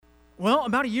Well,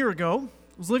 about a year ago,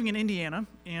 I was living in Indiana,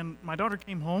 and my daughter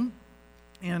came home,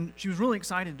 and she was really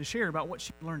excited to share about what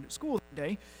she learned at school that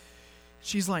day.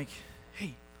 She's like,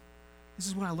 hey, this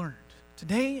is what I learned.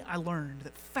 Today I learned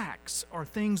that facts are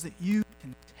things that you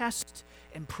can test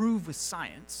and prove with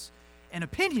science, and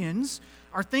opinions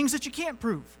are things that you can't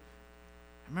prove.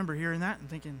 I remember hearing that and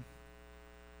thinking,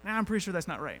 I'm pretty sure that's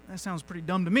not right. That sounds pretty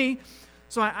dumb to me.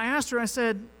 So I asked her, I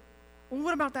said, well,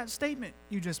 what about that statement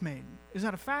you just made? Is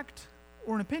that a fact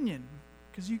or an opinion?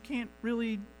 Because you can't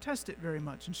really test it very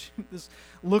much. And this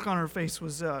look on her face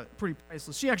was pretty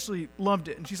priceless. She actually loved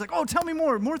it. And she's like, oh, tell me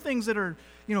more things that are,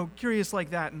 curious like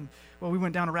that. And, well, we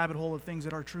went down a rabbit hole of things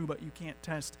that are true but you can't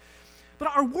test.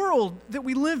 But our world that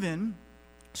we live in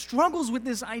struggles with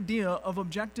this idea of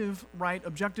objective right,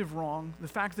 objective wrong, the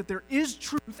fact that there is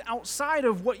truth outside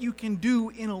of what you can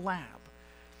do in a lab.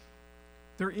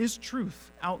 There is truth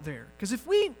out there. Because if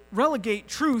we relegate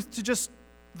truth to just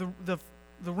the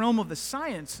realm of the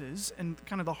sciences and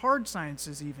kind of the hard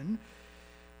sciences even,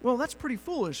 well, that's pretty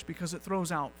foolish because it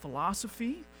throws out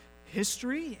philosophy,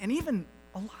 history, and even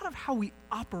a lot of how we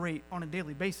operate on a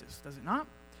daily basis, does it not?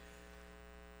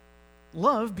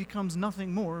 Love becomes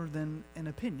nothing more than an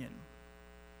opinion.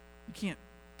 You can't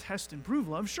test and prove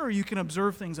love. Sure, you can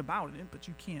observe things about it, but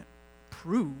you can't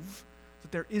prove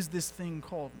that there is this thing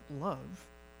called love.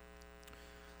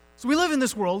 So we live in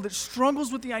this world that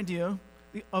struggles with the idea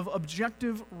of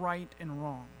objective right and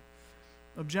wrong.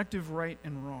 Objective right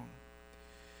and wrong.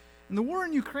 And the war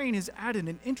in Ukraine has added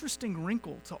an interesting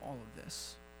wrinkle to all of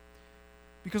this.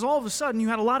 Because all of a sudden you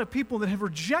had a lot of people that have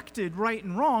rejected right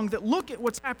and wrong that look at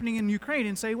what's happening in Ukraine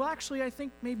and say, well, actually, I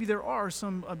think maybe there are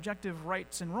some objective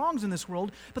rights and wrongs in this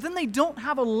world, but then they don't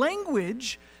have a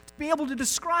language to be able to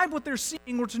describe what they're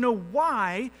seeing or to know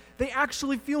why they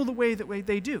actually feel the way that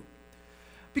they do.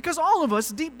 Because all of us,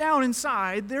 deep down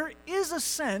inside, there is a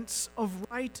sense of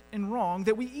right and wrong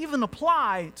that we even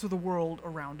apply to the world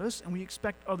around us, and we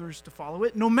expect others to follow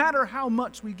it, no matter how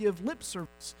much we give lip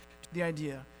service to the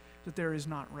idea that there is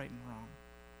not right and wrong.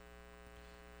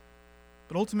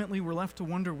 But ultimately, we're left to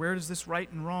wonder, where does this right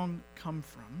and wrong come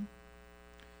from?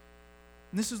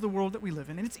 And this is the world that we live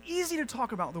in. And it's easy to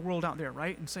talk about the world out there,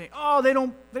 right? And say, oh,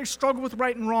 they struggle with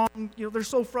right and wrong. They're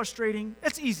so frustrating.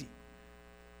 It's easy.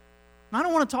 And I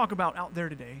don't want to talk about out there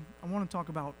today. I want to talk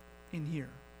about in here,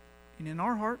 and in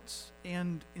our hearts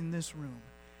and in this room,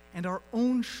 and our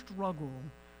own struggle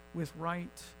with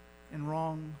right and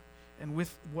wrong and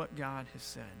with what God has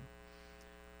said.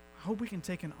 I hope we can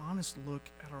take an honest look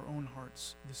at our own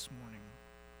hearts this morning.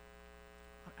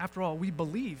 After all, we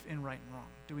believe in right and wrong,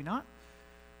 do we not?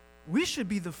 We should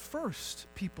be the first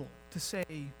people to say,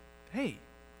 hey,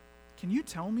 can you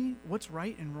tell me what's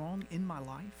right and wrong in my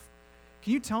life?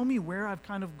 Can you tell me where I've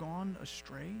kind of gone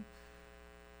astray?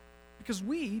 Because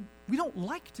we don't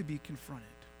like to be confronted.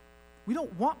 We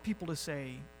don't want people to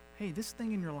say, hey, this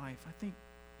thing in your life, I think,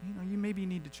 you maybe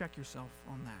need to check yourself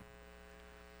on that.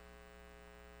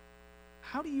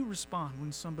 How do you respond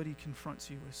when somebody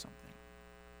confronts you with something?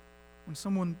 When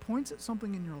someone points at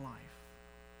something in your life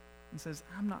and says,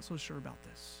 I'm not so sure about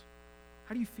this.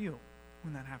 How do you feel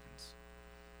when that happens?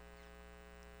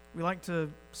 We like to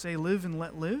say live and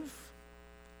let live.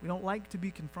 We don't like to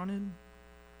be confronted,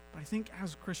 but I think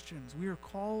as Christians, we are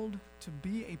called to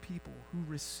be a people who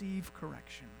receive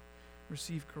correction.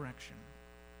 Receive correction.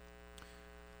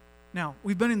 Now,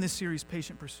 we've been in this series,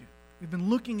 Patient Pursuit. We've been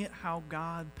looking at how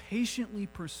God patiently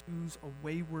pursues a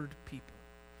wayward people.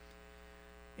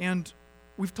 And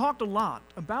we've talked a lot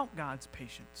about God's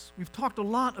patience. We've talked a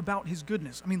lot about His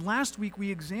goodness. Last week we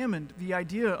examined the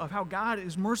idea of how God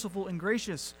is merciful and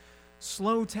gracious,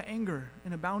 slow to anger,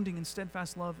 and abounding in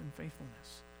steadfast love and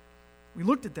faithfulness. We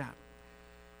looked at that.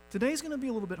 Today's going to be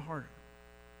a little bit harder.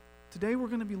 Today we're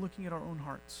going to be looking at our own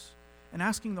hearts and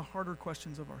asking the harder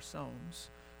questions of ourselves,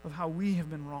 of how we have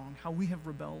been wrong, how we have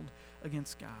rebelled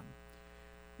against God.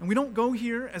 And we don't go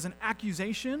here as an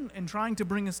accusation and trying to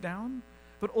bring us down,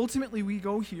 but ultimately we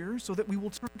go here so that we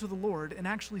will turn to the Lord and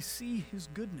actually see His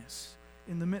goodness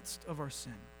in the midst of our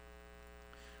sin.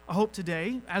 I hope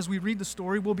today, as we read the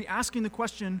story, we'll be asking the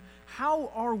question,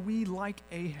 how are we like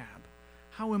Ahab?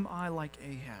 How am I like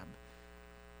Ahab?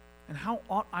 And how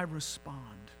ought I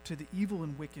respond to the evil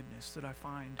and wickedness that I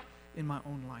find in my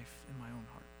own life, in my own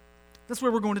heart? That's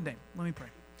where we're going today. Let me pray.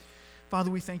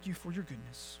 Father, we thank you for your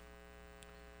goodness.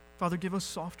 Father, give us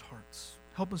soft hearts.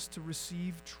 Help us to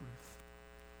receive truth.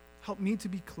 Help me to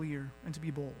be clear and to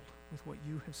be bold with what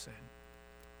you have said.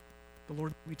 But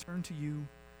Lord, we turn to you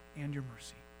and your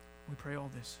mercy. We pray all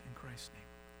this in Christ's name.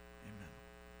 Amen.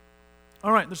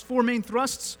 All right, there's four main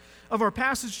thrusts of our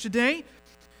passage today.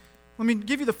 Let me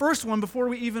give you the first one before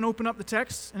we even open up the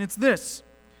text, and it's this.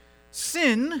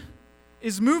 Sin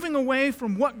is moving away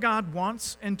from what God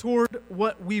wants and toward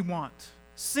what we want.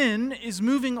 Sin is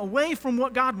moving away from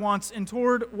what God wants and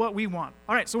toward what we want.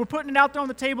 All right, so we're putting it out there on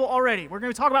the table already. We're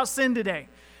going to talk about sin today.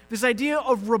 This idea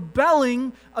of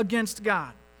rebelling against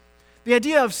God. The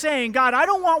idea of saying, God, I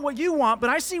don't want what you want,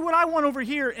 but I see what I want over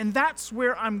here, and that's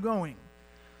where I'm going.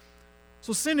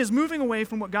 So sin is moving away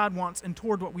from what God wants and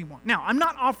toward what we want. Now, I'm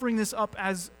not offering this up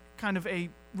as kind of a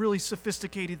really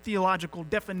sophisticated theological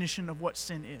definition of what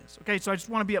sin is. Okay, so I just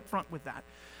want to be upfront with that.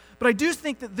 But I do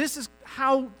think that this is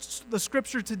how the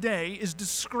Scripture today is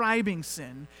describing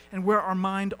sin and where our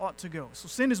mind ought to go. So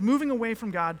sin is moving away from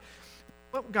God,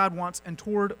 what God wants, and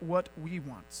toward what we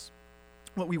want.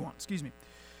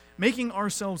 Making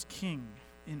ourselves king,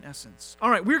 in essence. All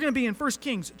right, we're going to be in 1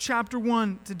 Kings chapter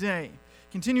 1 today.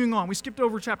 Continuing on, we skipped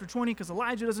over chapter 20 because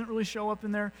Elijah doesn't really show up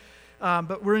in there,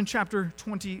 but we're in chapter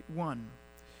 21.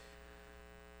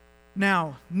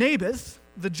 Now, Naboth,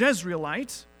 the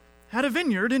Jezreelite, had a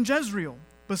vineyard in Jezreel,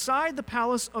 beside the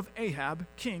palace of Ahab,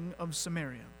 king of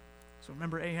Samaria. So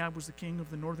remember, Ahab was the king of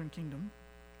the northern kingdom.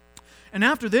 And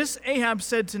after this, Ahab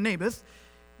said to Naboth,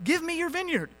 "Give me your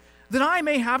vineyard, that I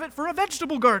may have it for a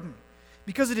vegetable garden,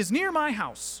 because it is near my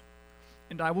house,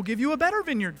 and I will give you a better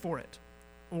vineyard for it.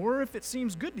 Or if it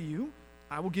seems good to you,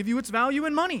 I will give you its value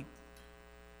in money."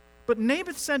 But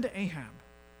Naboth said to Ahab,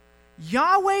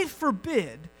 "Yahweh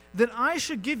forbid that I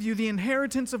should give you the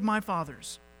inheritance of my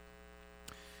fathers."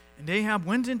 And Ahab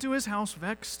went into his house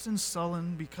vexed and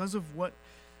sullen because of what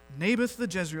Naboth the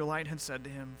Jezreelite had said to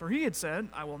him. For he had said,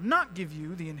 "I will not give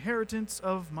you the inheritance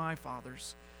of my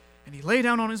fathers." And he lay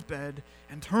down on his bed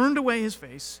and turned away his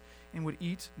face and would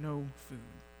eat no food.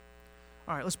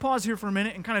 All right, let's pause here for a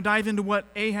minute and kind of dive into what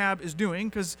Ahab is doing,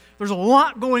 because there's a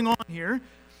lot going on here.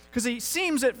 Because he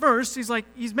seems at first,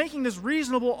 he's making this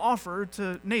reasonable offer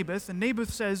to Naboth, and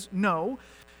Naboth says no.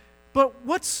 But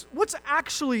what's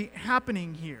actually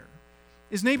happening here?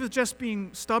 Is Naboth just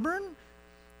being stubborn?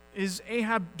 Is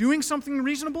Ahab doing something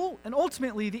reasonable? And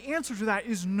ultimately, the answer to that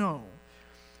is no.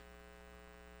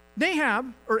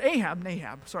 Ahab,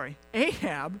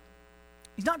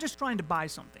 he's not just trying to buy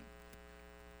something.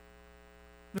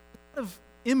 There's a lot of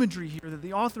imagery here that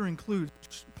the author includes,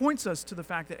 which points us to the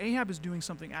fact that Ahab is doing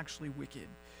something actually wicked.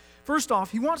 First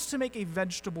off, he wants to make a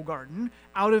vegetable garden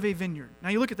out of a vineyard. Now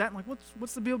you look at that and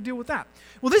what's the big deal with that?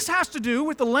 Well, this has to do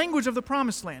with the language of the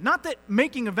Promised Land. Not that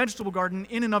making a vegetable garden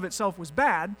in and of itself was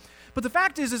bad, but the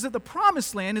fact is that the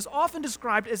Promised Land is often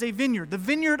described as a vineyard, the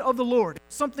vineyard of the Lord,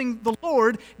 something the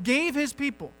Lord gave his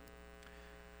people.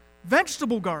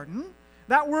 Vegetable garden,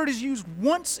 that word is used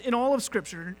once in all of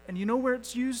Scripture, and you know where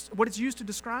it's used, what it's used to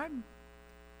describe?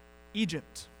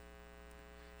 Egypt.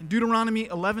 In Deuteronomy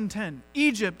 11:10,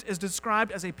 Egypt is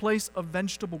described as a place of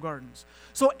vegetable gardens.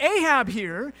 So Ahab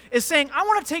here is saying, I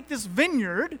want to take this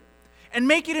vineyard and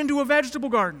make it into a vegetable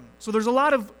garden. So there's a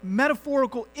lot of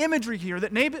metaphorical imagery here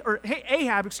that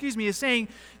Ahab is saying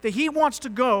that he wants to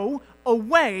go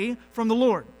away from the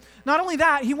Lord. Not only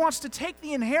that, he wants to take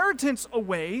the inheritance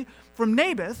away from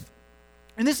Naboth.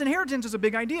 And this inheritance is a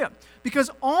big idea,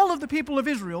 because all of the people of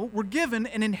Israel were given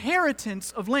an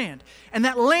inheritance of land, and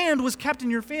that land was kept in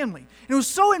your family. And it was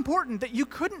so important that you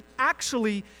couldn't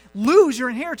actually lose your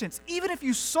inheritance. Even if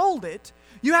you sold it,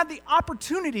 you had the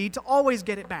opportunity to always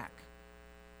get it back.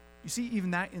 You see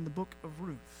even that in the book of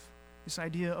Ruth, this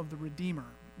idea of the Redeemer.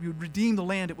 You would redeem the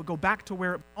land, it would go back to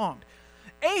where it belonged.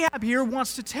 Ahab here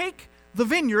wants to take the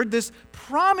vineyard, this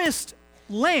promised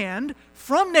land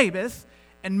from Naboth,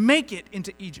 and make it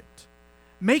into Egypt.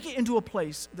 Make it into a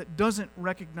place that doesn't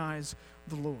recognize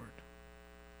the Lord.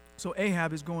 So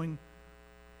Ahab is going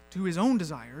to his own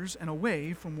desires and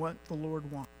away from what the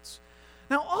Lord wants.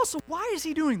 Now also, why is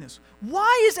he doing this?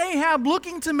 Why is Ahab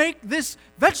looking to make this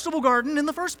vegetable garden in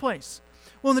the first place?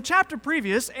 Well, in the chapter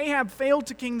previous, Ahab failed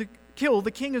to kill the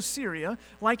king of Syria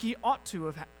like he ought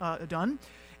to have done.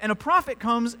 And a prophet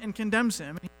comes and condemns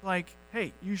him. He's like,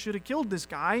 hey, you should have killed this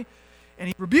guy. And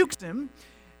he rebukes him.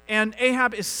 And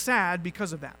Ahab is sad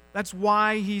because of that. That's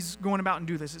why he's going about and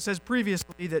do this. It says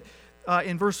previously that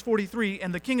in verse 43,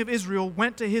 and the king of Israel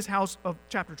went to his house, of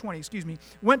chapter 20,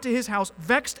 went to his house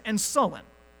vexed and sullen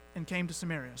and came to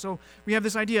Samaria. So we have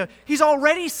this idea. He's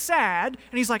already sad,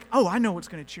 and he's like, oh, I know what's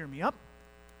going to cheer me up.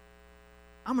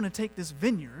 I'm going to take this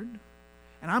vineyard,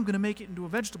 and I'm going to make it into a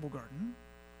vegetable garden.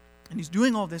 And he's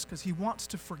doing all this because he wants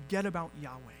to forget about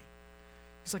Yahweh.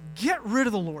 He's like, get rid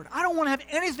of the Lord. I don't want to have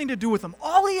anything to do with him.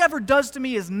 All he ever does to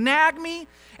me is nag me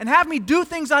and have me do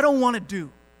things I don't want to do.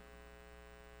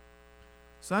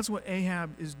 So that's what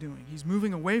Ahab is doing. He's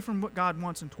moving away from what God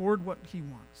wants and toward what he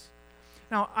wants.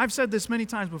 Now, I've said this many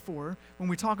times before when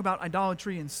we talk about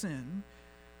idolatry and sin,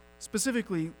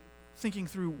 specifically thinking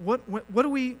through what do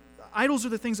we, idols are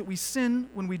the things that we sin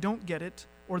when we don't get it,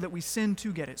 or that we sin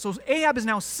to get it. So Ahab is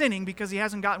now sinning because he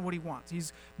hasn't gotten what he wants.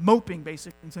 He's moping,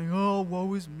 basically, and saying, oh,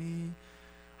 woe is me.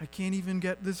 I can't even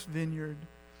get this vineyard.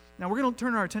 Now we're going to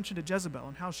turn our attention to Jezebel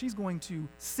and how she's going to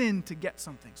sin to get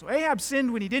something. So Ahab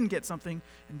sinned when he didn't get something,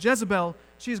 and Jezebel,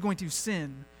 she is going to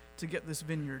sin to get this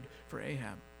vineyard for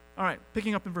Ahab. All right,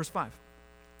 picking up in verse 5.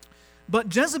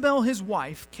 But Jezebel, his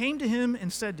wife, came to him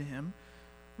and said to him,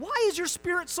 why is your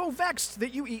spirit so vexed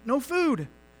that you eat no food?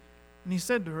 And he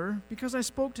said to her, because I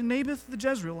spoke to Naboth the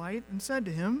Jezreelite and said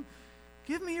to him,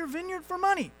 give me your vineyard for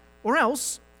money, or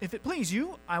else, if it please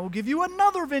you, I will give you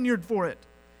another vineyard for it.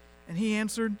 And he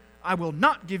answered, I will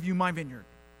not give you my vineyard.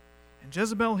 And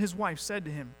Jezebel his wife said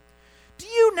to him, do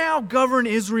you now govern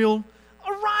Israel?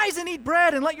 Arise and eat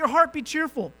bread, and let your heart be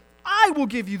cheerful. I will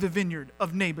give you the vineyard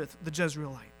of Naboth the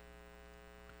Jezreelite.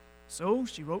 So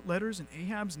she wrote letters in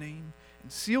Ahab's name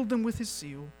and sealed them with his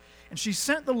seal. And she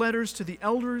sent the letters to the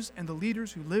elders and the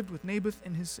leaders who lived with Naboth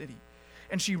in his city.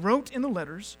 And she wrote in the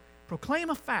letters, proclaim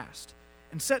a fast,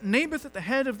 and set Naboth at the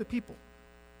head of the people,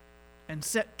 and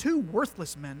set 2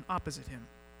 worthless men opposite him,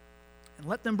 and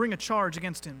let them bring a charge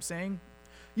against him, saying,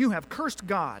 you have cursed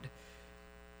God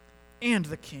and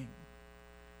the king.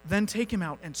 Then take him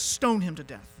out and stone him to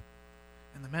death.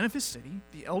 And the men of his city,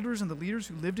 the elders and the leaders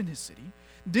who lived in his city,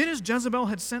 did as Jezebel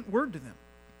had sent word to them,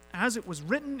 as it was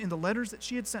written in the letters that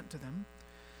she had sent to them.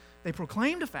 They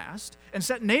proclaimed a fast and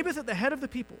set Naboth at the head of the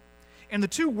people. And the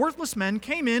 2 worthless men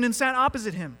came in and sat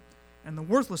opposite him. And the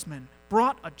worthless men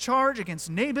brought a charge against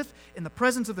Naboth in the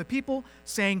presence of the people,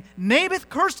 saying, Naboth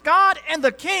cursed God and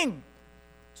the king.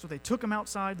 So they took him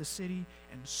outside the city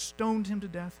and stoned him to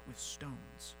death with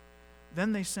stones.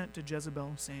 Then they sent to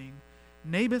Jezebel, saying,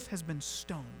 Naboth has been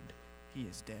stoned, he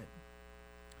is dead.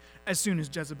 As soon as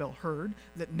Jezebel heard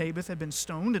that Naboth had been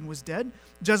stoned and was dead,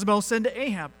 Jezebel said to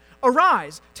Ahab,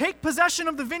 arise, take possession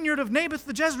of the vineyard of Naboth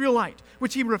the Jezreelite,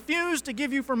 which he refused to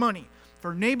give you for money,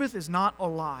 for Naboth is not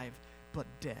alive, but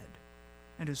dead.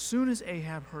 And as soon as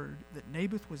Ahab heard that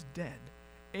Naboth was dead,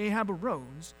 Ahab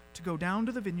arose to go down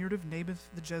to the vineyard of Naboth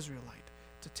the Jezreelite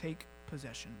to take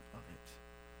possession of it.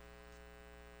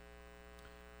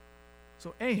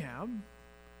 So Ahab,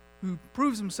 who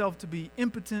proves himself to be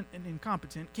impotent and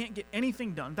incompetent, can't get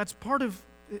anything done. That's part of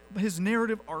his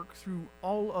narrative arc through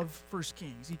all of 1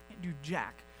 Kings. He can't do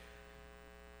jack.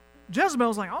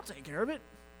 Jezebel's like, I'll take care of it.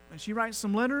 And she writes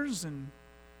some letters, and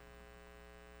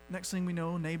next thing we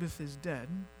know, Naboth is dead.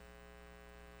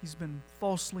 He's been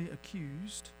falsely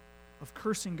accused of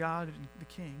cursing God and the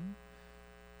king.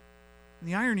 And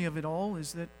the irony of it all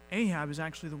is that Ahab is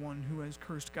actually the one who has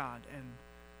cursed God and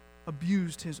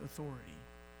abused his authority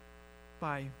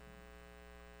by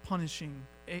punishing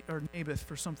Naboth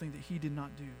for something that he did not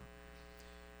do.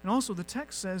 And also the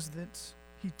text says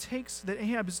that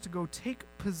Ahab is to go take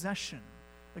possession.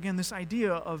 Again, this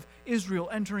idea of Israel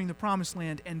entering the promised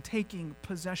land and taking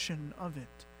possession of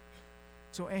it.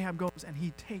 So Ahab goes and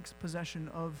he takes possession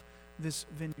of this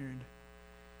vineyard,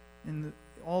 and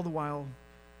all the while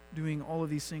doing all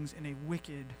of these things in a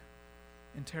wicked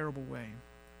and terrible way.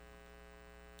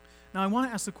 Now I want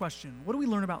to ask the question, what do we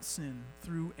learn about sin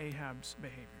through Ahab's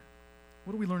behavior?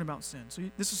 What do we learn about sin? So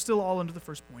this is still all under the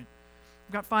first point.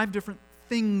 We've got 5 different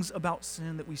things about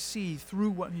sin that we see through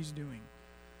what he's doing.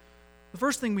 The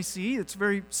first thing we see, it's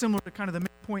very similar to kind of the main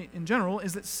point in general,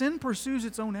 is that sin pursues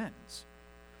its own ends.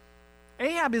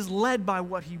 Ahab is led by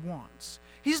what he wants.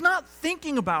 He's not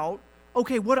thinking about,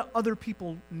 okay, what do other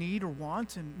people need or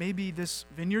want, and maybe this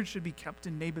vineyard should be kept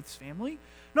in Naboth's family.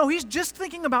 No, he's just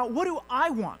thinking about, what do I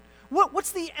want?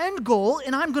 What's the end goal,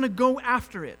 and I'm going to go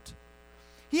after it.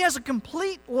 He has a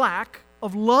complete lack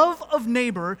of love of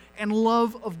neighbor and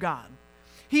love of God.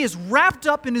 He is wrapped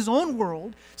up in his own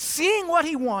world, seeing what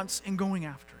he wants and going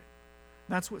after it.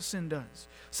 That's what sin does.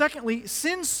 Secondly,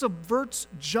 sin subverts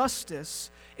justice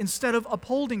instead of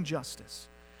upholding justice.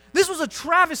 This was a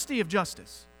travesty of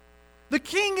justice. The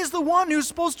king is the one who's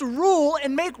supposed to rule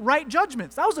and make right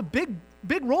judgments. That was a big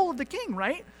role of the king,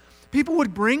 right? People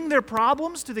would bring their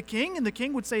problems to the king, and the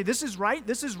king would say, this is right,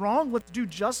 this is wrong, let's do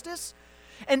justice.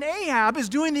 And Ahab is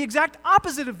doing the exact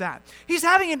opposite of that. He's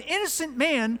having an innocent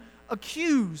man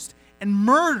accused and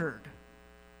murdered.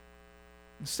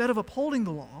 Instead of upholding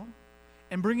the law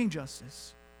and bringing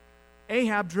justice,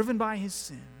 Ahab, driven by his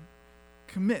sin,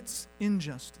 commits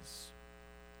injustice.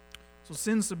 So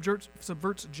sin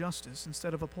subverts justice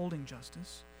instead of upholding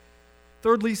justice.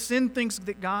 Thirdly, sin thinks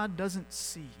that God doesn't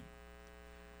see.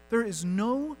 There is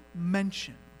no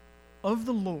mention of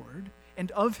the Lord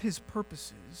and of his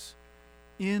purposes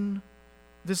in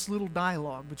this little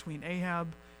dialogue between Ahab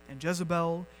and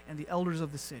Jezebel and the elders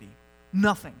of the city?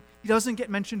 Nothing. He doesn't get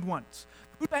mentioned once.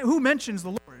 Who mentions the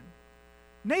Lord?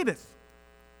 Naboth.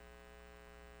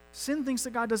 Sin thinks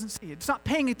that God doesn't see it. It's not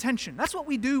paying attention. That's what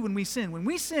we do when we sin. When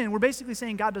we sin, we're basically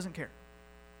saying God doesn't care.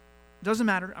 It doesn't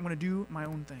matter. I'm going to do my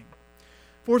own thing.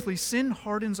 Fourthly, sin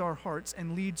hardens our hearts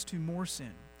and leads to more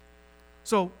sin.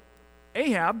 So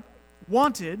Ahab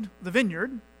wanted the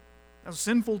vineyard. That was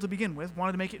sinful to begin with,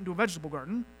 wanted to make it into a vegetable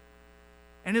garden.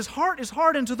 And his heart is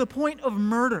hardened to the point of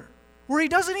murder, where he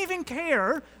doesn't even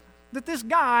care that this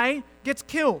guy gets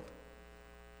killed.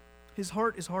 His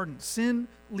heart is hardened. Sin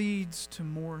leads to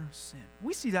more sin.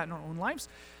 We see that in our own lives.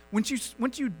 Once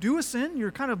you do a sin,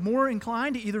 you're kind of more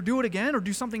inclined to either do it again or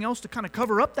do something else to kind of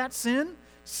cover up that sin.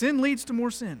 Sin leads to more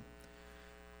sin.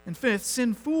 And fifth,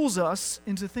 sin fools us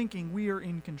into thinking we are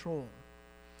in control.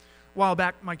 A while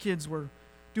back, my kids were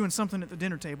doing something at the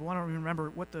dinner table. I don't even remember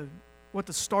what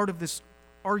the start of this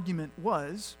argument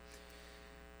was.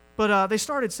 But they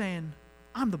started saying,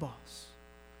 I'm the boss.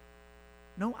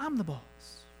 No, I'm the boss.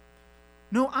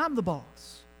 No, I'm the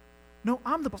boss. No,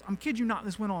 I'm the boss. I'm kidding you not.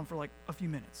 This went on for like a few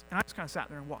minutes. And I just kind of sat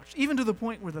there and watched. Even to the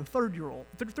point where the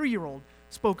three-year-old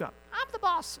spoke up. I'm the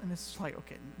boss. And it's like,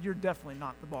 okay, you're definitely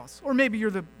not the boss. Or maybe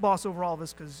you're the boss over all of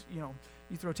us because,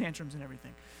 you throw tantrums and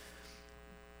everything.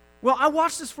 Well, I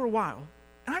watched this for a while.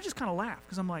 And I just kind of laughed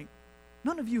because I'm like,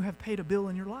 none of you have paid a bill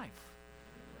in your life.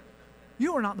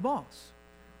 You are not the boss.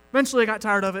 Eventually I got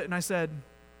tired of it and I said,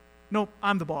 nope,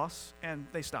 I'm the boss. And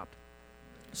they stopped.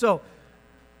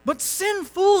 But sin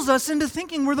fools us into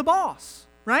thinking we're the boss,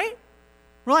 right?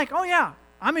 We're like, oh yeah,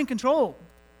 I'm in control.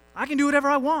 I can do whatever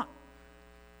I want.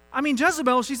 I mean,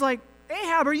 Jezebel, she's like,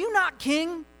 Ahab, are you not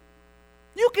king?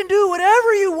 You can do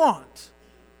whatever you want.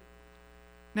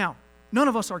 Now, none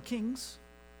of us are kings,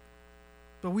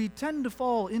 but we tend to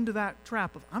fall into that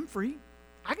trap of, I'm free.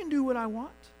 I can do what I want.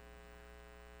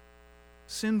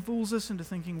 Sin fools us into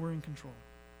thinking we're in control.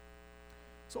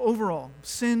 So overall,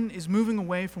 sin is moving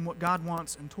away from what God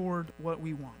wants and toward what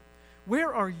we want.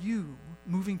 Where are you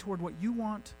moving toward what you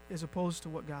want as opposed to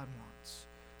what God wants?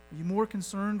 Are you more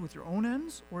concerned with your own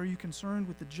ends, or are you concerned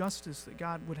with the justice that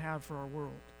God would have for our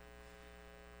world?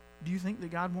 Do you think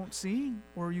that God won't see,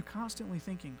 or are you constantly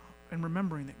thinking and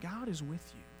remembering that God is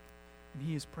with you and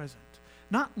He is present?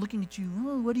 Not looking at you,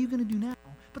 oh, what are you going to do now?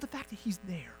 But the fact that He's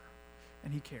there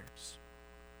and He cares.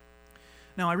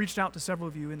 Now, I reached out to several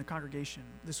of you in the congregation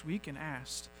this week and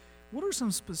asked, what are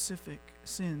some specific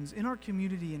sins in our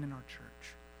community and in our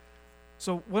church?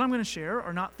 So what I'm going to share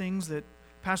are not things that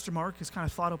Pastor Mark has kind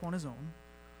of thought up on his own.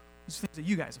 It's things that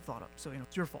you guys have thought up, so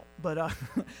it's your fault. But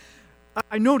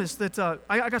I noticed that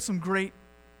I got some great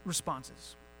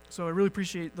responses. So I really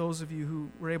appreciate those of you who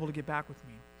were able to get back with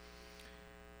me.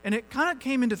 And it kind of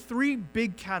came into three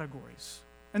big categories.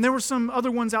 And there were some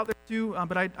other ones out there too,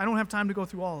 but I don't have time to go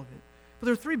through all of it. But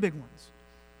there are three big ones.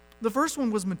 The first one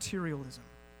was materialism.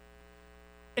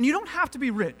 And you don't have to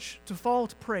be rich to fall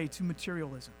prey to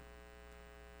materialism.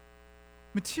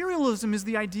 Materialism is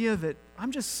the idea that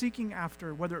I'm just seeking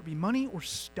after, whether it be money or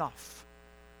stuff,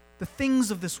 the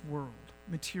things of this world,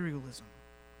 materialism.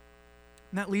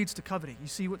 And that leads to coveting. You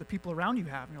see what the people around you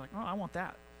have, and you're like, oh, I want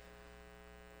that.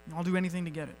 And I'll do anything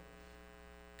to get it.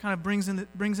 Kind of brings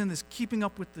in this keeping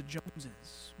up with the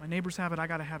Joneses. My neighbors have it, I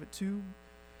got to have it too.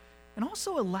 And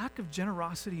also a lack of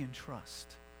generosity and trust.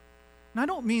 And I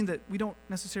don't mean that we don't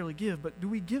necessarily give, but do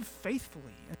we give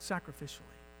faithfully and sacrificially?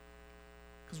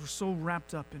 Because we're so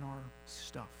wrapped up in our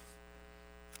stuff.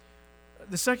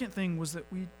 The second thing was that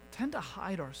we tend to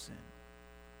hide our sin.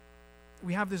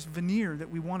 We have this veneer that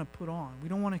we want to put on. We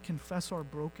don't want to confess our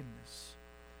brokenness.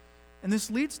 And this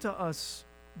leads to us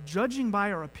judging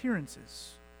by our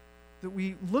appearances. That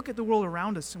we look at the world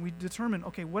around us and we determine,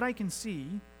 okay, what I can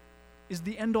see is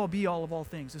the end-all be-all of all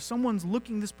things. If someone's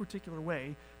looking this particular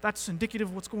way, that's indicative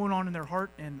of what's going on in their heart,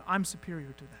 and I'm superior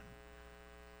to them.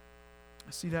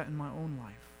 I see that in my own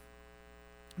life.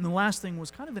 And the last thing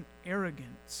was kind of an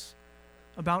arrogance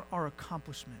about our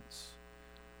accomplishments.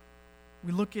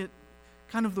 We look at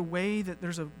kind of the way that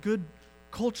there's a good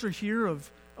culture here of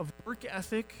work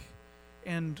ethic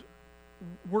and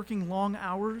working long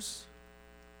hours.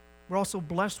 We're also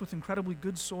blessed with incredibly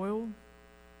good soil.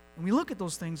 And we look at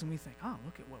those things and we think,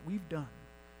 look at what we've done.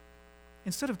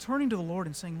 Instead of turning to the Lord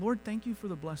and saying, Lord, thank you for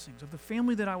the blessings of the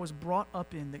family that I was brought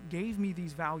up in that gave me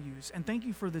these values, and thank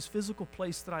you for this physical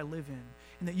place that I live in,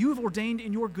 and that you have ordained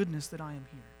in your goodness that I am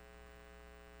here.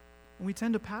 And we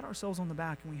tend to pat ourselves on the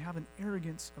back and we have an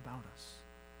arrogance about us.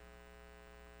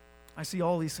 I see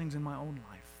all these things in my own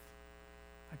life.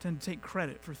 I tend to take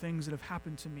credit for things that have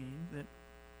happened to me that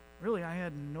really I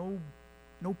had no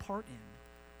no part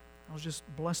in. I was just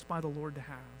blessed by the Lord to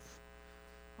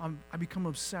have. I become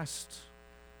obsessed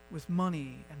with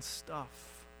money and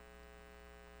stuff.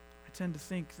 I tend to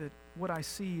think that what I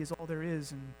see is all there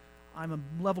is, and I'm a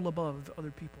level above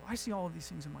other people. I see all of these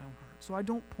things in my own heart. So I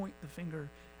don't point the finger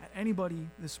at anybody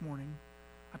this morning.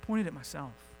 I point it at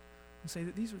myself and say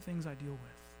that these are things I deal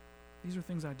with. These are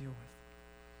things I deal with.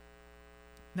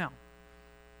 Now,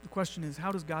 the question is,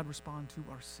 how does God respond to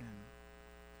our sin?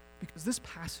 Because this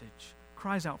passage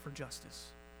cries out for justice,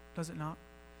 does it not?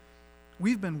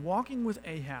 We've been walking with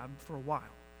Ahab for a while,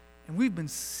 and we've been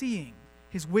seeing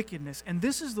his wickedness, and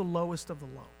this is the lowest of the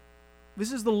low.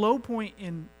 This is the low point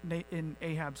in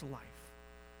Ahab's life.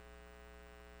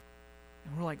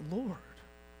 And we're like, Lord,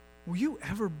 will you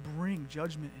ever bring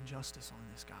judgment and justice on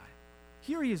this guy?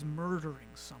 Here he is murdering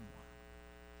someone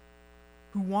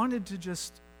who wanted to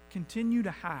just continue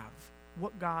to have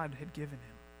what God had given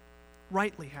him.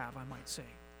 Rightly have, I might say.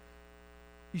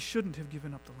 He shouldn't have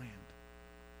given up the land.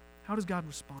 How does God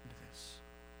respond to this?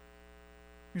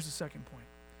 Here's the second point.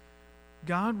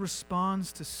 God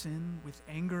responds to sin with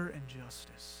anger and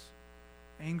justice.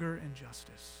 Anger and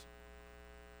justice.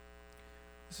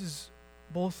 This is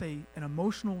both an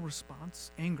emotional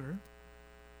response, anger.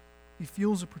 He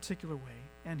feels a particular way,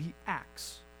 and he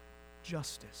acts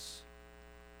justice.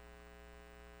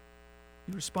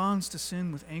 He responds to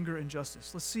sin with anger and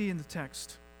justice. Let's see in the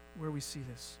text where we see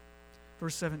this.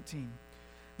 Verse 17.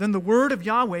 Then the word of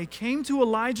Yahweh came to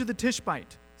Elijah the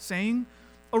Tishbite, saying,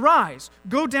 Arise,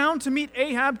 go down to meet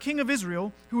Ahab, king of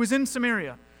Israel, who is in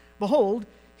Samaria. Behold,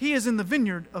 he is in the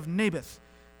vineyard of Naboth,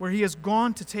 where he has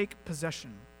gone to take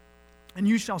possession. And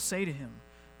you shall say to him,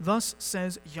 Thus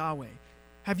says Yahweh,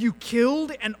 Have you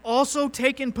killed and also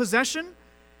taken possession?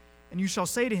 And you shall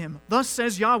say to him, Thus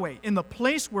says Yahweh, In the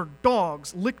place where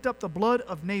dogs licked up the blood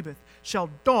of Naboth, shall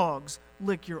dogs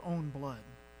lick your own blood.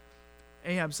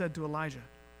 Ahab said to Elijah,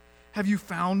 Have you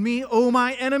found me, O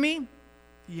my enemy?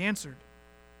 He answered,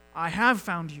 I have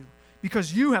found you,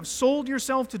 because you have sold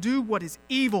yourself to do what is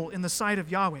evil in the sight of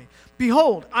Yahweh.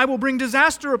 Behold, I will bring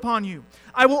disaster upon you.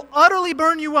 I will utterly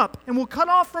burn you up, and will cut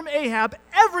off from Ahab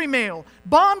every male,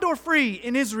 bond or free,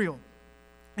 in Israel.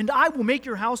 And I will make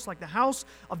your house like the house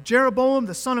of Jeroboam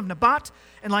the son of Nebat,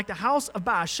 and like the house of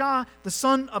Baasha the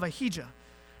son of Ahijah.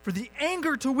 For the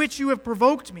anger to which you have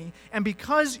provoked me, and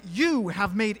because you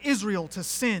have made Israel to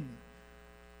sin.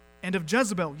 And of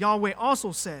Jezebel, Yahweh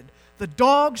also said, The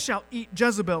dog shall eat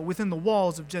Jezebel within the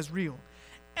walls of Jezreel.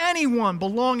 Anyone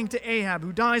belonging to Ahab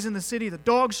who dies in the city, the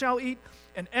dog shall eat,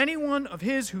 and anyone of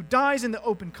his who dies in the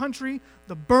open country,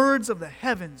 the birds of the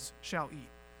heavens shall eat.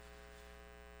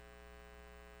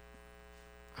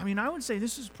 I would say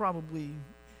this is probably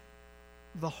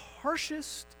the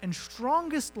harshest and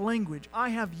strongest language I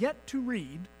have yet to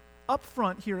read up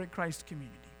front here at Christ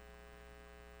Community.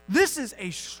 This is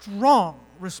a strong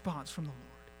response from the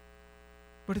Lord,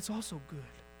 but it's also good.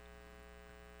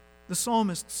 The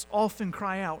psalmists often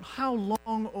cry out, How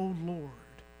long, O Lord,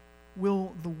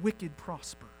 will the wicked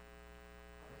prosper?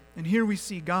 And here we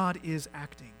see God is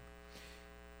acting.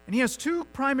 And he has two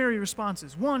primary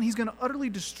responses. One, he's going to utterly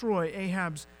destroy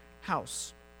Ahab's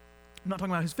house. I'm not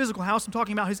talking about his physical house, I'm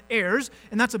talking about his heirs,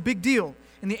 and that's a big deal.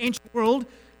 In the ancient world,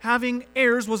 having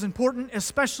heirs was important,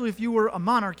 especially if you were a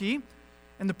monarchy.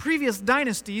 And the previous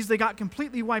dynasties, they got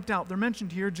completely wiped out. They're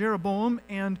mentioned here, Jeroboam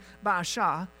and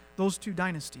Baasha, those two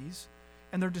dynasties,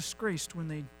 and they're disgraced when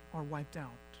they are wiped out.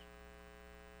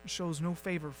 It shows no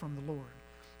favor from the Lord.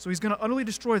 So he's going to utterly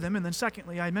destroy them. And then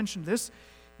secondly, I mentioned this,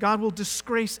 God will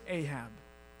disgrace Ahab.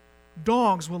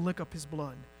 Dogs will lick up his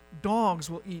blood. Dogs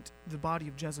will eat the body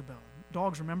of Jezebel.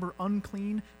 Dogs, remember,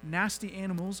 unclean, nasty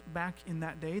animals back in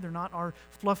that day. They're not our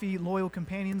fluffy, loyal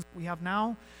companions we have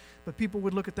now. But people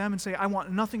would look at them and say, I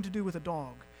want nothing to do with a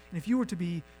dog. And if you were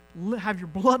to have your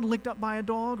blood licked up by a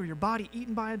dog or your body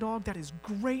eaten by a dog, that is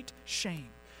great shame.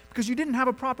 Because you didn't have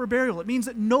a proper burial. It means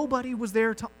that nobody was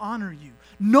there to honor you.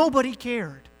 Nobody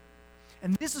cared.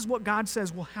 And this is what God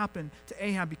says will happen to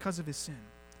Ahab because of his sin.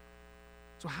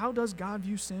 So how does God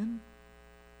view sin?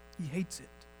 He hates it.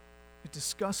 It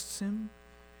disgusts him.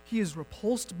 He is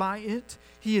repulsed by it.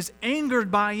 He is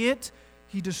angered by it.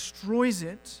 He destroys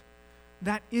it.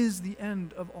 That is the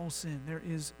end of all sin. There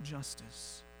is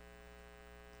justice.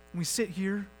 When we sit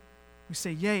here, we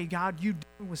say, Yea, God, you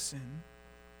deal with sin.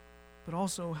 But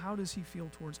also, how does he feel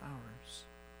towards ours?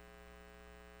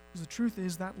 Because the truth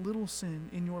is that little sin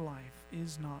in your life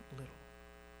is not little.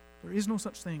 There is no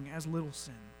such thing as little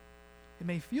sin. It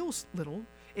may feel little.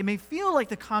 It may feel like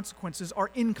the consequences are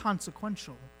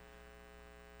inconsequential,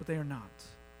 but they are not.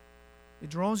 It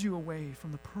draws you away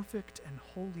from the perfect and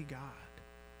holy God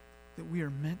that we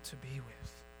are meant to be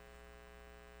with.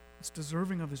 It's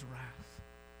deserving of his wrath.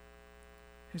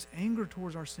 His anger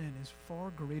towards our sin is far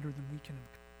greater than we can.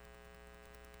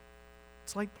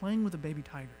 It's like playing with a baby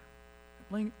tiger.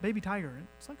 Baby tiger,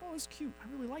 it's like, oh, it's cute.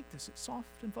 I really like this. It's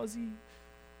soft and fuzzy.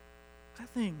 That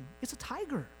thing, it's a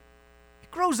tiger. It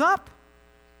grows up.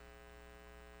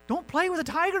 Don't play with a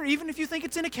tiger even if you think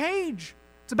it's in a cage.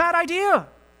 It's a bad idea.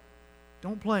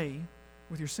 Don't play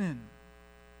with your sin.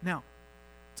 Now,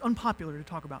 it's unpopular to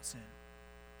talk about sin.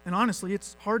 And honestly,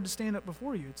 it's hard to stand up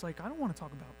before you. It's like, I don't want to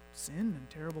talk about sin and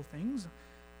terrible things.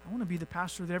 I want to be the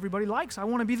pastor that everybody likes. I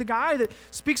want to be the guy that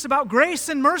speaks about grace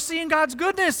and mercy and God's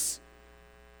goodness.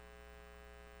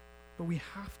 But we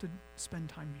have to spend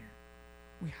time here.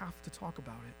 We have to talk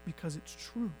about it because it's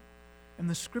true. And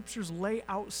the scriptures lay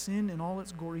out sin in all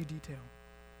its gory detail.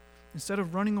 Instead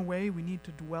of running away, we need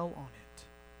to dwell on it.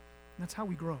 And that's how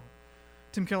we grow.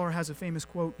 Tim Keller has a famous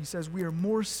quote. He says, "We are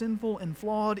more sinful and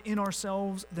flawed in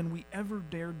ourselves than we ever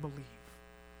dared believe."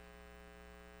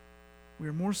 We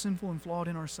are more sinful and flawed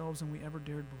in ourselves than we ever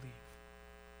dared believe.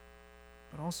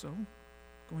 But also,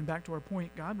 going back to our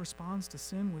point, God responds to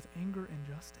sin with anger and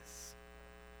justice.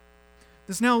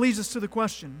 This now leads us to the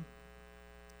question,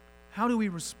 how do we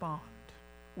respond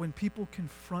when people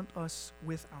confront us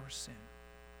with our sin?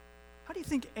 How do you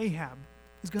think Ahab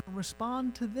is going to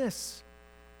respond to this?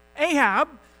 Ahab,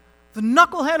 the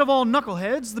knucklehead of all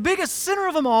knuckleheads, the biggest sinner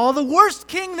of them all, the worst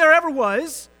king there ever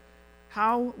was,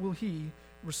 how will he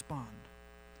respond?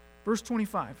 Verse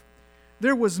 25,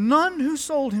 "There was none who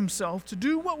sold himself to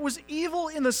do what was evil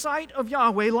in the sight of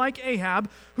Yahweh like Ahab,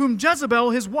 whom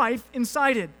Jezebel his wife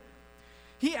incited.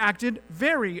 He acted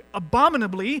very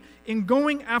abominably in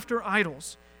going after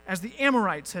idols, as the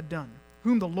Amorites had done,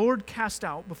 whom the Lord cast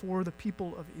out before the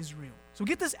people of Israel." So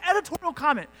get this editorial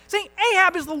comment saying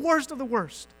Ahab is the worst of the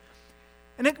worst.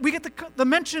 And then we get the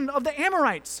mention of the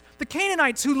Amorites, the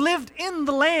Canaanites who lived in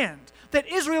the land that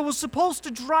Israel was supposed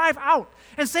to drive out,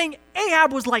 and saying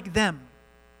Ahab was like them.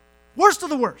 Worst of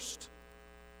the worst.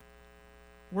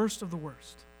 Worst of the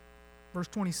worst. Verse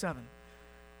 27.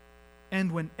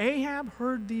 "And when Ahab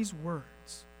heard these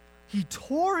words, he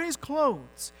tore his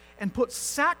clothes and put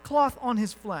sackcloth on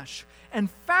his flesh and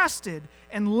fasted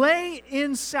and lay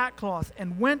in sackcloth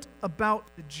and went about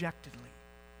dejectedly."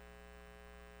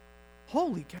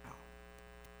 Holy cow.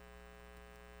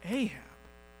 Ahab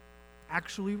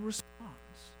actually responds.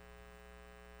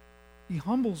 He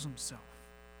humbles himself.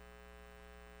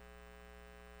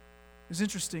 It's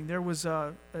interesting. There was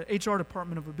a HR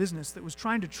department of a business that was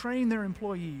trying to train their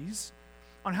employees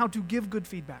on how to give good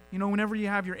feedback. You know, whenever you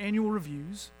have your annual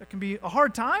reviews, that can be a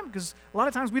hard time because a lot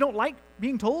of times we don't like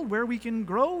being told where we can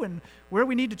grow and where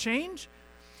we need to change.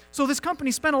 So this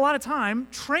company spent a lot of time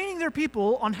training their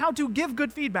people on how to give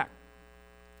good feedback.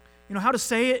 You know, how to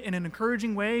say it in an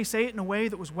encouraging way, say it in a way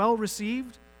that was well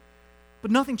received. But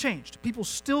nothing changed. People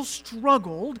still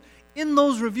struggled in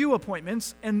those review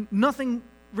appointments, and nothing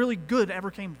really good ever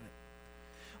came of it.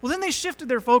 Well, then they shifted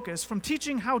their focus from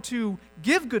teaching how to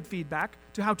give good feedback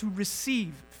to how to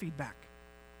receive feedback.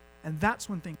 And that's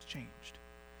when things changed.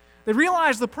 They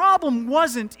realized the problem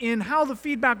wasn't in how the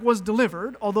feedback was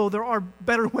delivered, although there are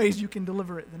better ways you can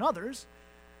deliver it than others.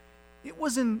 It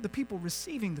was in the people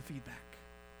receiving the feedback.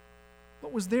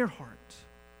 What was their heart?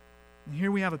 And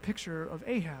here we have a picture of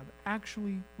Ahab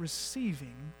actually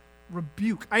receiving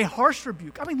rebuke, a harsh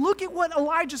rebuke. I mean, look at what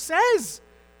Elijah says.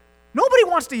 Nobody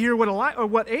wants to hear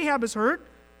what Ahab has heard.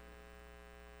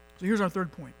 So here's our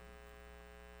third point.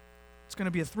 It's going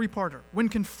to be a three-parter. When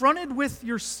confronted with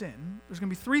your sin, there's going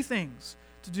to be three things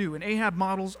to do. And Ahab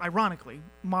ironically,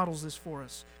 models this for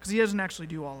us because he doesn't actually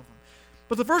do all of them.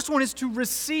 But the first one is to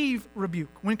receive rebuke.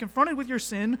 When confronted with your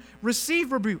sin,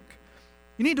 receive rebuke.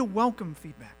 You need to welcome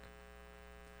feedback.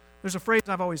 There's a phrase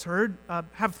I've always heard,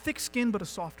 have thick skin but a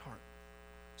soft heart.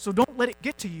 So don't let it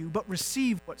get to you, but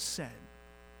receive what's said.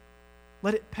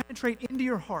 Let it penetrate into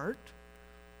your heart.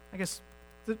 I guess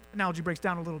the analogy breaks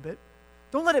down a little bit.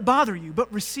 Don't let it bother you,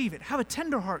 but receive it. Have a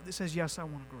tender heart that says, yes, I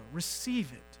want to grow.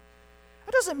 Receive it.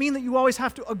 That doesn't mean that you always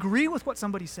have to agree with what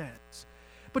somebody says.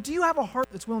 But do you have a heart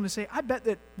that's willing to say, I bet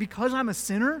that because I'm a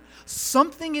sinner,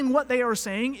 something in what they are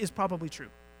saying is probably true.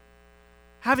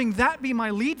 Having that be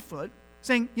my lead foot,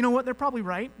 saying, you know what, they're probably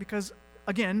right, because,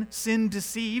 again, sin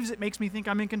deceives. It makes me think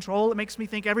I'm in control. It makes me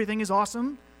think everything is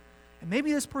awesome. And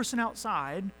maybe this person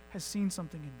outside has seen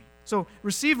something in me. So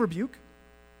receive rebuke.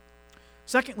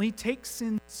 Secondly, take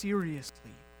sin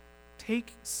seriously.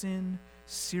 Take sin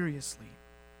seriously.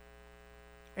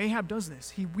 Ahab does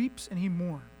this. He weeps and he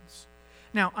mourns.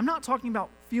 Now, I'm not talking about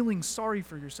feeling sorry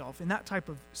for yourself in that type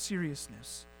of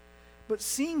seriousness, but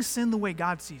seeing sin the way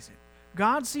God sees it.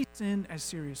 God sees sin as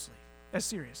serious.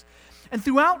 And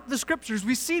throughout the scriptures,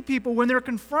 we see people when they're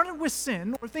confronted with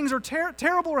sin or things are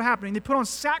terrible are happening, they put on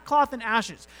sackcloth and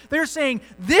ashes. They're saying,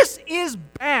 this is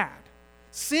bad.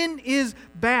 Sin is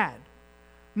bad.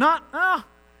 Not,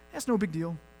 that's no big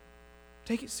deal.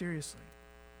 Take it seriously.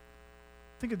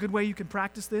 I think a good way you can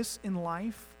practice this in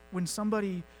life, when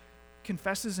somebody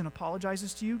confesses and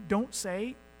apologizes to you, don't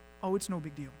say, oh, it's no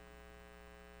big deal.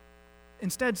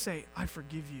 Instead say, I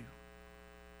forgive you.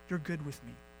 You're good with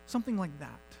me. Something like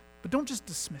that. But don't just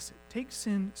dismiss it. Take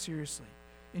sin seriously.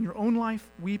 In your own life,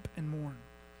 weep and mourn.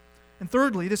 And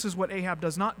thirdly, this is what Ahab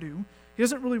does not do. He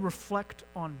doesn't really reflect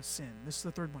on sin. This is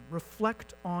the third one.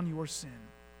 Reflect on your sin.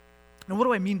 Now, what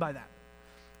do I mean by that?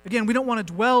 Again, we don't want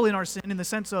to dwell in our sin in the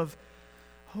sense of,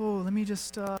 oh, let me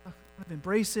just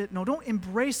embrace it. No, don't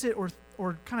embrace it or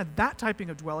kind of that typing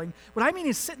of dwelling. What I mean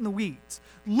is sit in the weeds.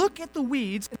 Look at the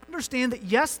weeds and understand that,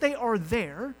 yes, they are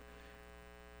there.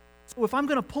 So if I'm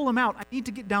going to pull them out, I need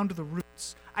to get down to the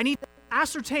roots. I need to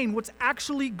ascertain what's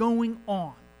actually going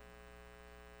on.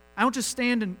 I don't just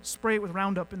stand and spray it with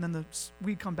Roundup and then the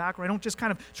weed come back, or I don't just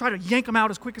kind of try to yank them out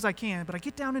as quick as I can, but I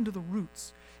get down into the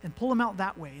roots and pull them out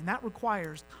that way, and that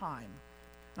requires time.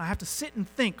 And I have to sit and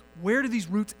think, where do these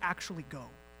roots actually go?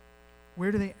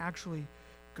 Where do they actually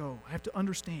go? I have to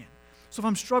understand. So if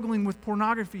I'm struggling with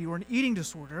pornography or an eating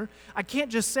disorder, I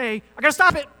can't just say, I got to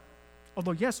stop it.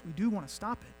 Although, yes, we do want to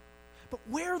stop it. But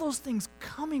where are those things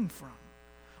coming from?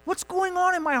 What's going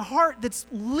on in my heart that's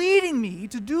leading me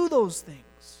to do those things?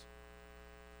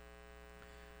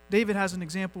 David has an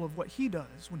example of what he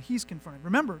does when he's confronted.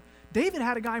 Remember, David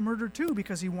had a guy murdered too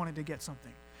because he wanted to get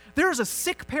something. There is a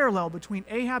sick parallel between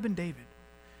Ahab and David.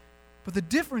 But the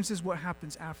difference is what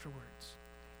happens afterwards.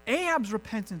 Ahab's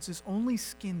repentance is only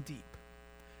skin deep.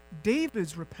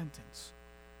 David's repentance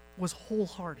was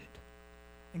wholehearted.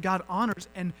 And God honors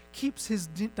and keeps his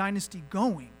dynasty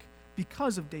going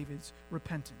because of David's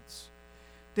repentance.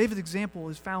 David's example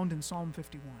is found in Psalm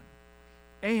 51.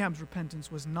 Ahab's repentance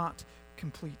was not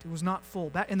complete. It was not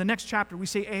full. In the next chapter, we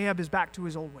say Ahab is back to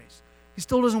his old ways. He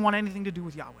still doesn't want anything to do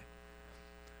with Yahweh.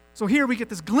 So here we get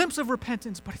this glimpse of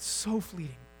repentance, but it's so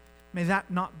fleeting. May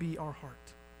that not be our heart.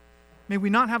 May we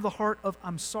not have the heart of,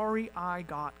 I'm sorry I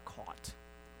got caught.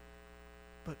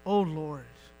 But, oh Lord,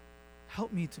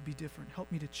 help me to be different.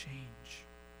 Help me to change.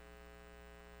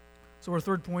 So our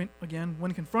third point, again,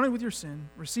 when confronted with your sin,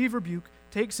 receive rebuke,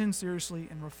 take sin seriously,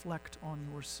 and reflect on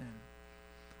your sin.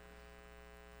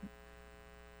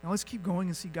 Now let's keep going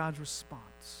and see God's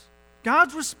response.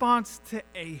 God's response to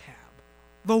Ahab,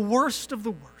 the worst of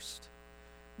the worst.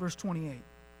 Verse 28.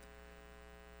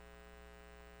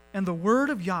 And the word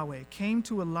of Yahweh came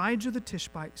to Elijah the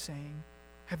Tishbite, saying,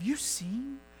 have you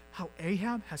seen how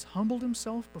Ahab has humbled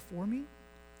himself before me?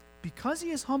 Because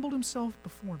he has humbled himself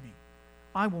before me,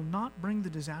 I will not bring the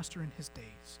disaster in his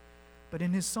days, but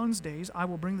in his son's days I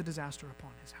will bring the disaster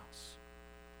upon his house.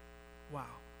 Wow.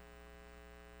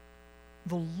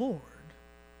 The Lord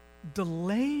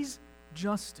delays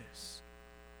justice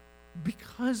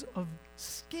because of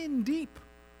skin-deep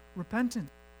repentance.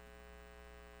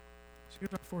 So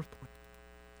here's our fourth point.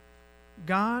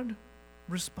 God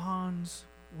responds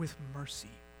with mercy.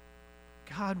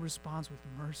 God responds with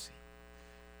mercy.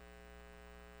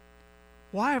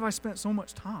 Why have I spent so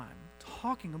much time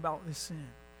talking about this sin?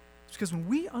 It's because when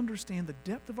we understand the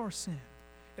depth of our sin,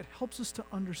 it helps us to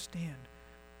understand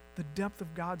the depth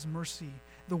of God's mercy,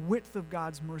 the width of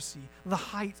God's mercy, the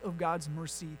height of God's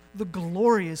mercy, the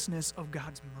gloriousness of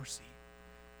God's mercy.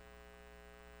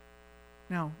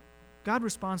 Now, God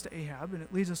responds to Ahab, and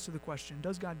it leads us to the question,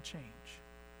 does God change?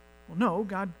 Well, no,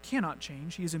 God cannot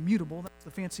change. He is immutable. That's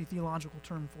the fancy theological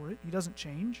term for it. He doesn't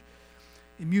change.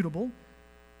 Immutable.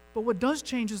 But what does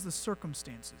change is the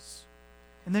circumstances.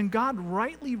 And then God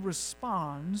rightly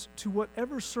responds to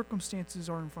whatever circumstances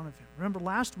are in front of him. Remember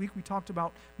last week we talked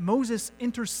about Moses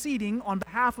interceding on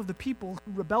behalf of the people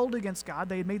who rebelled against God.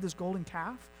 They had made this golden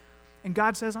calf. And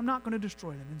God says, I'm not going to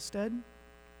destroy them. Instead,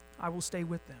 I will stay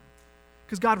with them.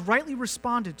 Because God rightly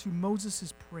responded to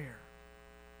Moses' prayer.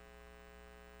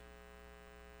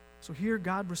 So here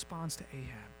God responds to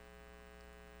Ahab.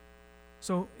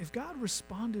 So if God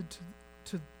responded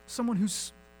to someone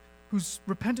whose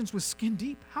repentance was skin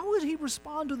deep, how would he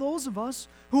respond to those of us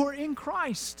who are in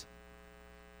Christ?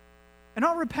 And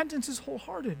our repentance is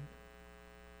wholehearted.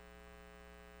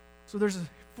 So there's a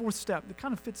fourth step that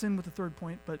kind of fits in with the third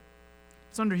point, but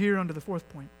it's under the fourth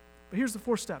point. But here's the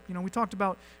fourth step. We talked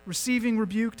about receiving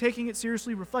rebuke, taking it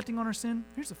seriously, reflecting on our sin.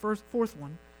 Here's the fourth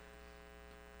one.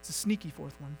 It's a sneaky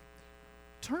fourth one.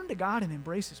 Turn to God and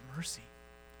embrace his mercy.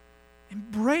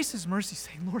 Embrace his mercy,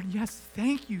 saying, Lord, yes,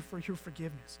 thank you for your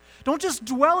forgiveness. Don't just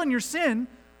dwell in your sin,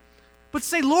 but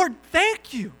say, Lord,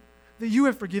 thank you that you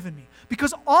have forgiven me.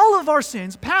 Because all of our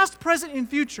sins, past, present, and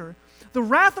future, the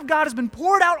wrath of God has been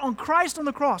poured out on Christ on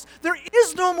the cross. There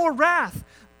is no more wrath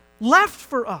left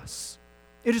for us.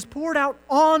 It is poured out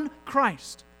on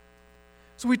Christ.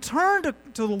 So we turn to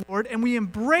the Lord and we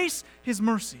embrace his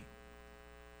mercy.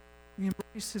 We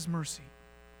embrace his mercy.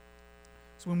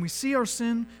 So when we see our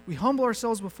sin, we humble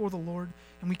ourselves before the Lord,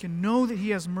 and we can know that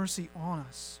he has mercy on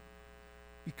us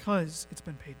because it's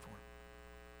been paid for.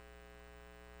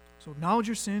 So acknowledge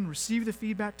your sin, receive the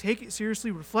feedback, take it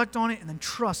seriously, reflect on it, and then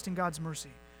trust in God's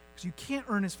mercy. Because you can't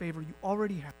earn his favor. You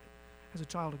already have it as a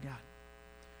child of God.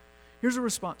 Here's a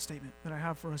response statement that I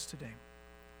have for us today.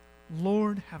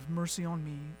 Lord, have mercy on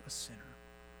me, a sinner.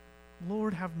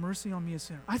 Lord, have mercy on me, a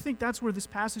sinner. I think that's where this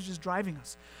passage is driving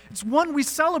us. It's one, we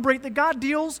celebrate that God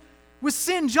deals with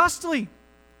sin justly.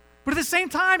 But at the same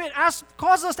time, it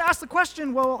causes us to ask the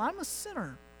question, well, I'm a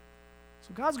sinner.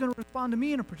 So God's going to respond to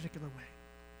me in a particular way.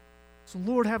 So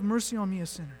Lord, have mercy on me, a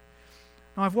sinner.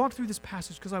 Now, I've walked through this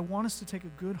passage because I want us to take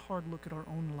a good, hard look at our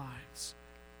own lives.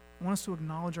 I want us to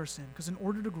acknowledge our sin, because in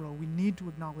order to grow, we need to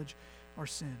acknowledge our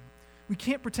sin. We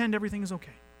can't pretend everything is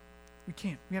okay. We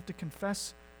can't. We have to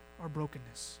confess our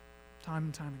brokenness time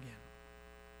and time again.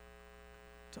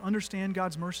 To understand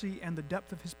God's mercy and the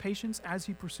depth of his patience as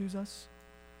he pursues us,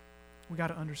 we got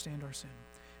to understand our sin.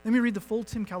 Let me read the full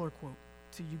Tim Keller quote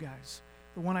to you guys.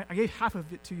 The one I gave half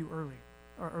of it to you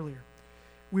earlier.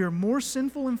 We are more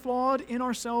sinful and flawed in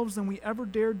ourselves than we ever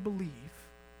dared believe,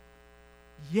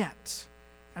 yet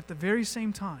at the very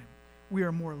same time, we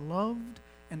are more loved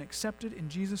and accepted in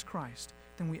Jesus Christ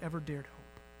than we ever dared hope.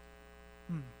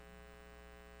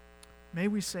 May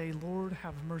we say, Lord,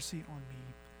 have mercy on me,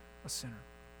 a sinner.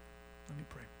 Let me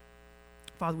pray.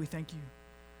 Father, we thank you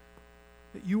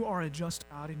that you are a just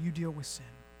God and you deal with sin.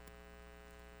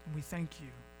 And we thank you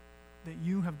that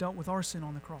you have dealt with our sin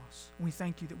on the cross. And we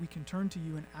thank you that we can turn to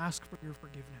you and ask for your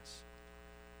forgiveness.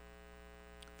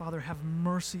 Father, have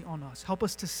mercy on us. Help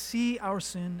us to see our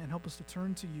sin and help us to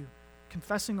turn to you,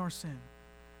 confessing our sin,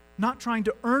 not trying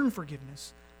to earn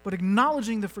forgiveness, but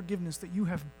acknowledging the forgiveness that you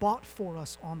have bought for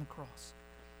us on the cross.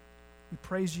 We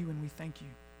praise you and we thank you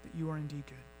that you are indeed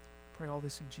good. Pray all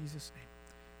this in Jesus'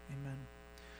 name. Amen.